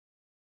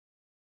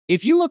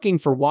If you're looking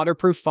for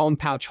waterproof phone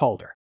pouch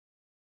holder,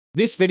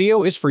 this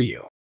video is for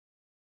you.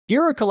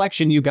 Here are a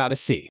collection you gotta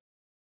see.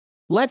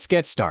 Let's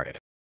get started.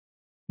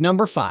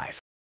 Number 5.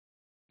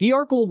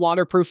 Cool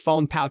waterproof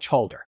phone pouch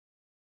holder.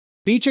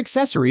 Beach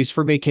accessories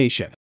for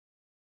vacation.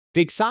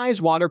 Big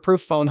size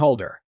waterproof phone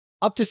holder.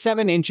 Up to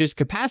 7 inches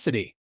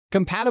capacity.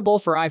 Compatible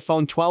for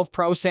iPhone 12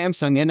 Pro,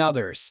 Samsung and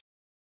others.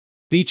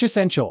 Beach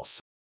essentials.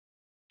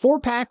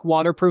 4-pack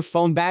waterproof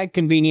phone bag,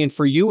 convenient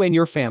for you and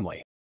your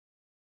family.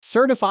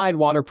 Certified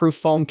waterproof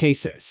phone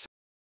cases.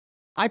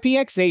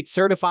 IPX8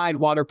 certified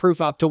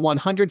waterproof up to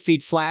 100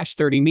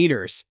 feet/30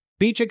 meters.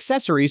 Beach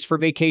accessories for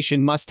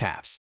vacation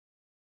must-haves.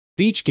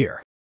 Beach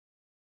gear.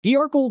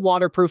 Cool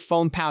waterproof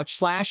phone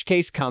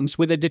pouch/case comes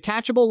with a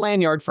detachable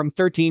lanyard from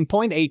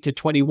 13.8 to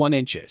 21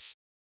 inches.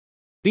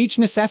 Beach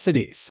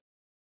necessities.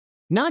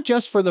 Not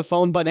just for the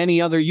phone but any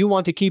other you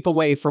want to keep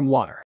away from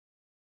water.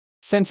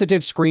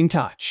 Sensitive screen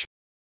touch.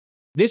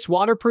 This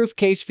waterproof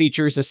case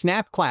features a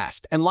snap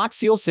clasp and lock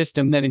seal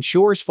system that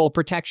ensures full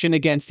protection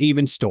against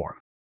even storm.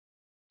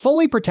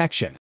 Fully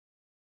protection.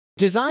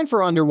 Designed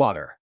for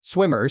underwater,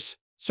 swimmers,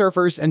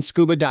 surfers and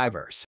scuba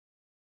divers.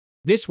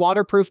 This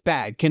waterproof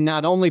bag can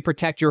not only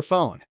protect your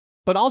phone,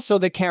 but also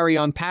the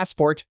carry-on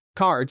passport,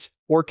 cards,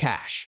 or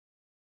cash.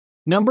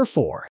 Number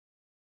 4.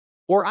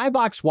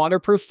 iBox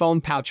waterproof phone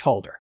pouch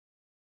holder.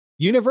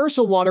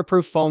 Universal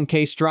waterproof phone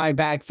case dry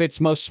bag fits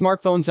most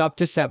smartphones up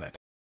to 7.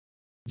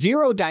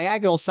 0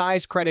 diagonal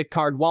size credit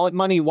card wallet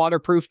money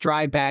waterproof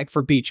dry bag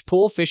for beach,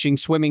 pool, fishing,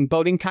 swimming,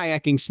 boating,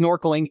 kayaking,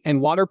 snorkeling,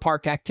 and water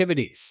park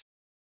activities.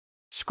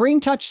 Screen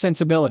touch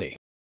sensibility.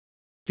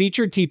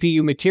 Featured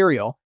TPU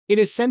material, it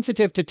is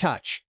sensitive to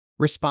touch,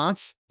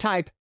 response,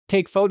 type,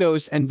 take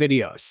photos and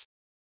videos.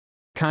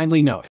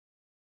 Kindly note: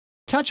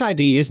 Touch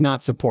ID is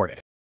not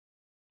supported.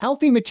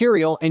 Healthy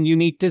material and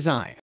unique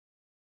design.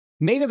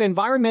 Made of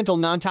environmental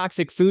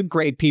non-toxic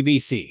food-grade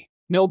PVC,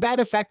 no bad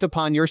effect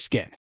upon your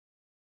skin.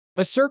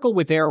 A circle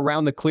with air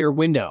around the clear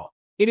window,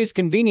 it is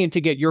convenient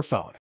to get your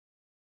phone.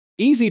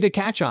 Easy to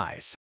catch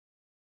eyes.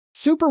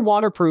 Super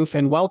waterproof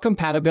and well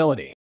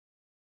compatibility.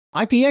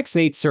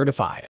 IPX8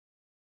 certified.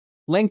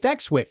 Length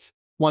x width,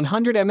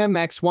 100 mm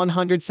x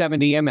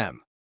 170 mm.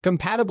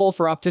 Compatible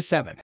for up to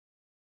 7.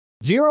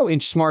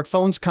 0-inch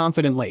smartphones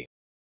confidently.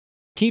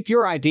 Keep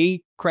your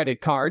ID,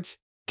 credit cards,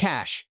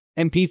 cash,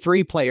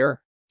 MP3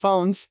 player,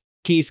 phones,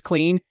 keys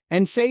clean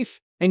and safe,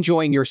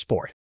 enjoying your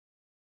sport.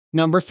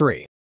 Number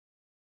 3.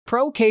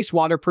 Pro Case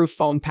waterproof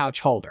phone pouch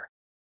holder.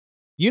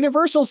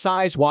 Universal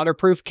size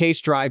waterproof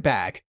case dry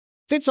bag.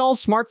 Fits all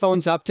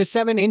smartphones up to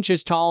 7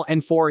 inches tall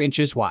and 4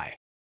 inches wide.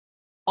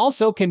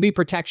 Also can be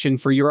protection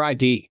for your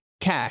ID,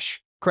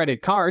 cash,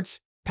 credit cards,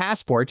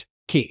 passport,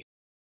 key.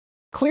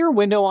 Clear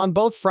window on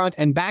both front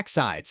and back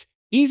sides.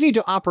 Easy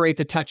to operate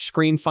the touch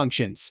screen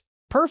functions.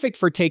 Perfect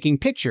for taking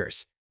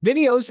pictures,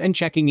 videos and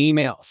checking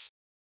emails.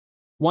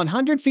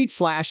 100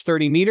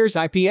 feet/30 meters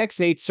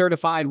IPX8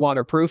 certified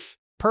waterproof.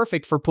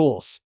 Perfect for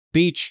pools,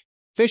 beach,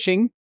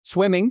 fishing,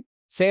 swimming,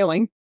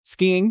 sailing,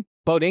 skiing,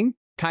 boating,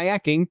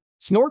 kayaking,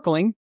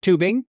 snorkeling,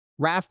 tubing,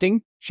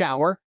 rafting,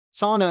 shower,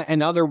 sauna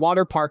and other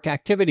water park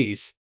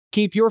activities.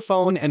 Keep your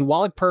phone and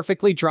wallet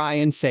perfectly dry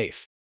and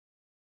safe.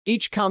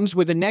 Each comes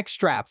with a neck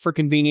strap for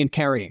convenient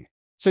carrying,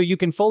 so you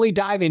can fully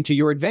dive into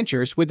your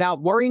adventures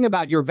without worrying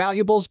about your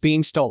valuables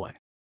being stolen.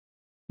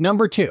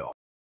 Number 2.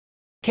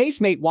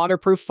 Casemate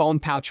waterproof phone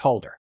pouch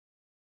holder.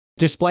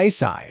 Display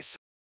size: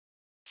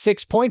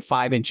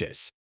 6.5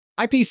 inches.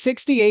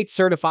 IP68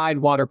 certified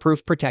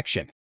waterproof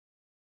protection.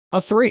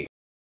 A 3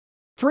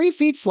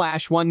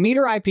 feet/1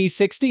 meter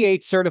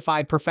IP68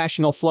 certified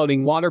professional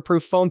floating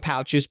waterproof phone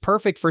pouch is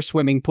perfect for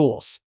swimming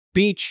pools,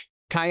 beach,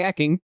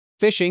 kayaking,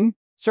 fishing,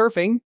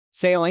 surfing,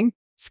 sailing,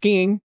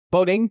 skiing,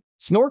 boating,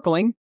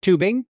 snorkeling,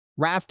 tubing,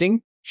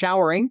 rafting,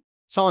 showering,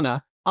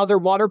 sauna, other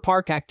water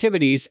park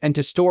activities and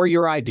to store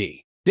your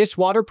ID. This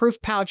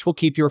waterproof pouch will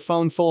keep your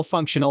phone full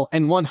functional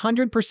and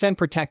 100%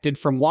 protected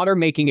from water,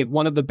 making it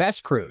one of the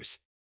best cruise,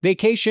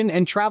 vacation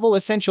and travel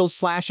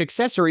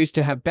essentials/accessories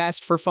to have.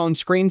 Best for phone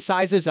screen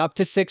sizes up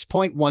to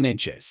 6.1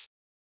 inches.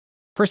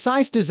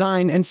 Precise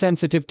design and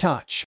sensitive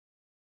touch.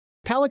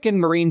 Pelican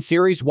Marine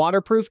Series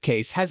waterproof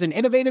case has an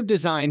innovative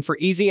design for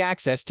easy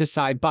access to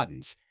side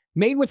buttons.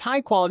 Made with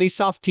high-quality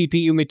soft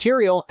TPU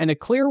material and a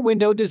clear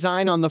window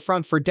design on the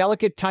front for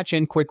delicate touch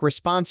and quick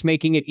response,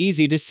 making it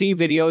easy to see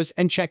videos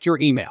and check your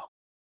email.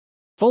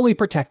 Fully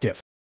protective.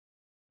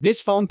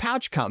 This phone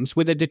pouch comes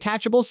with a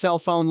detachable cell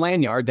phone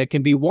lanyard that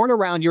can be worn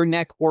around your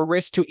neck or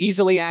wrist to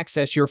easily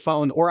access your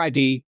phone or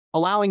ID,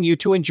 allowing you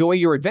to enjoy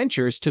your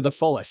adventures to the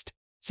fullest.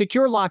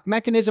 Secure lock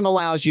mechanism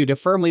allows you to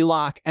firmly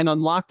lock and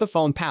unlock the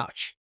phone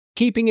pouch,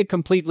 keeping it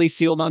completely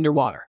sealed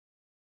underwater.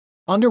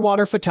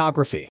 Underwater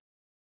photography.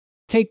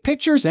 Take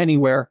pictures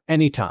anywhere,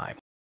 anytime.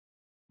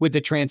 With the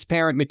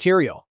transparent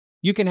material,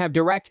 you can have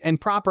direct and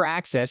proper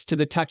access to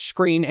the touch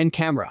screen and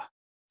camera.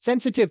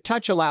 Sensitive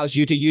touch allows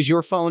you to use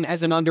your phone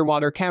as an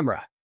underwater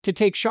camera to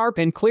take sharp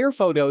and clear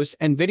photos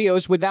and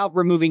videos without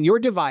removing your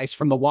device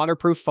from the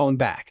waterproof phone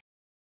bag.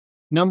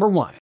 Number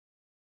 1.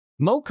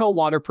 MoCo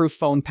waterproof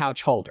phone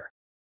pouch holder.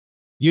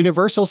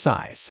 Universal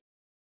size.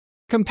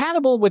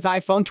 Compatible with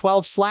iPhone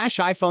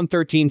 12/iPhone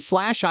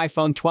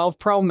 13/iPhone 12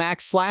 Pro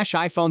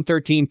Max/iPhone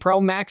 13 Pro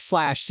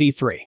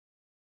Max/C3.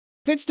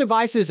 Fits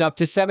devices up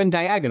to 7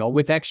 diagonal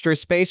with extra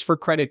space for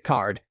credit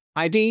card,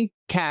 ID,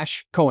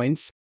 cash,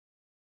 coins.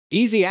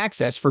 Easy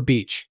access for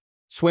beach,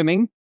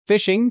 swimming,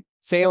 fishing,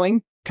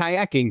 sailing,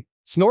 kayaking,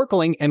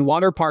 snorkeling, and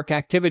water park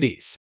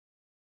activities.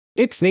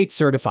 IX8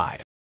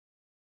 certified.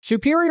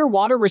 Superior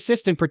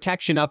water-resistant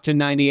protection up to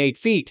 98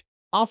 feet.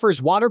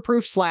 Offers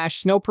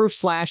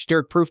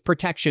waterproof/snowproof/dirtproof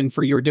protection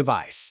for your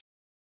device.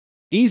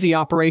 Easy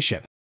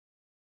operation.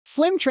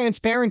 Slim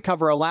transparent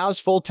cover allows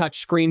full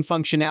touchscreen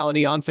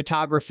functionality on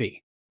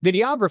photography,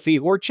 videography,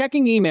 or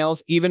checking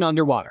emails even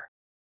underwater.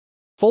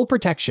 Full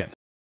protection.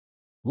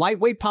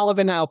 Lightweight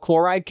polyvinyl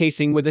chloride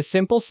casing with a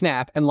simple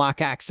snap and lock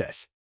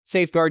access.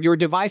 Safeguard your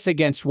device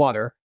against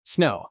water,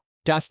 snow,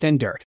 dust, and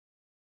dirt.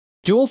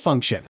 Dual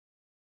function.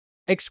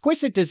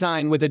 Exquisite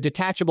design with a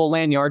detachable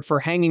lanyard for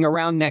hanging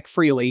around neck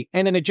freely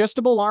and an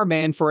adjustable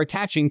armband for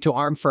attaching to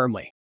arm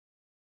firmly.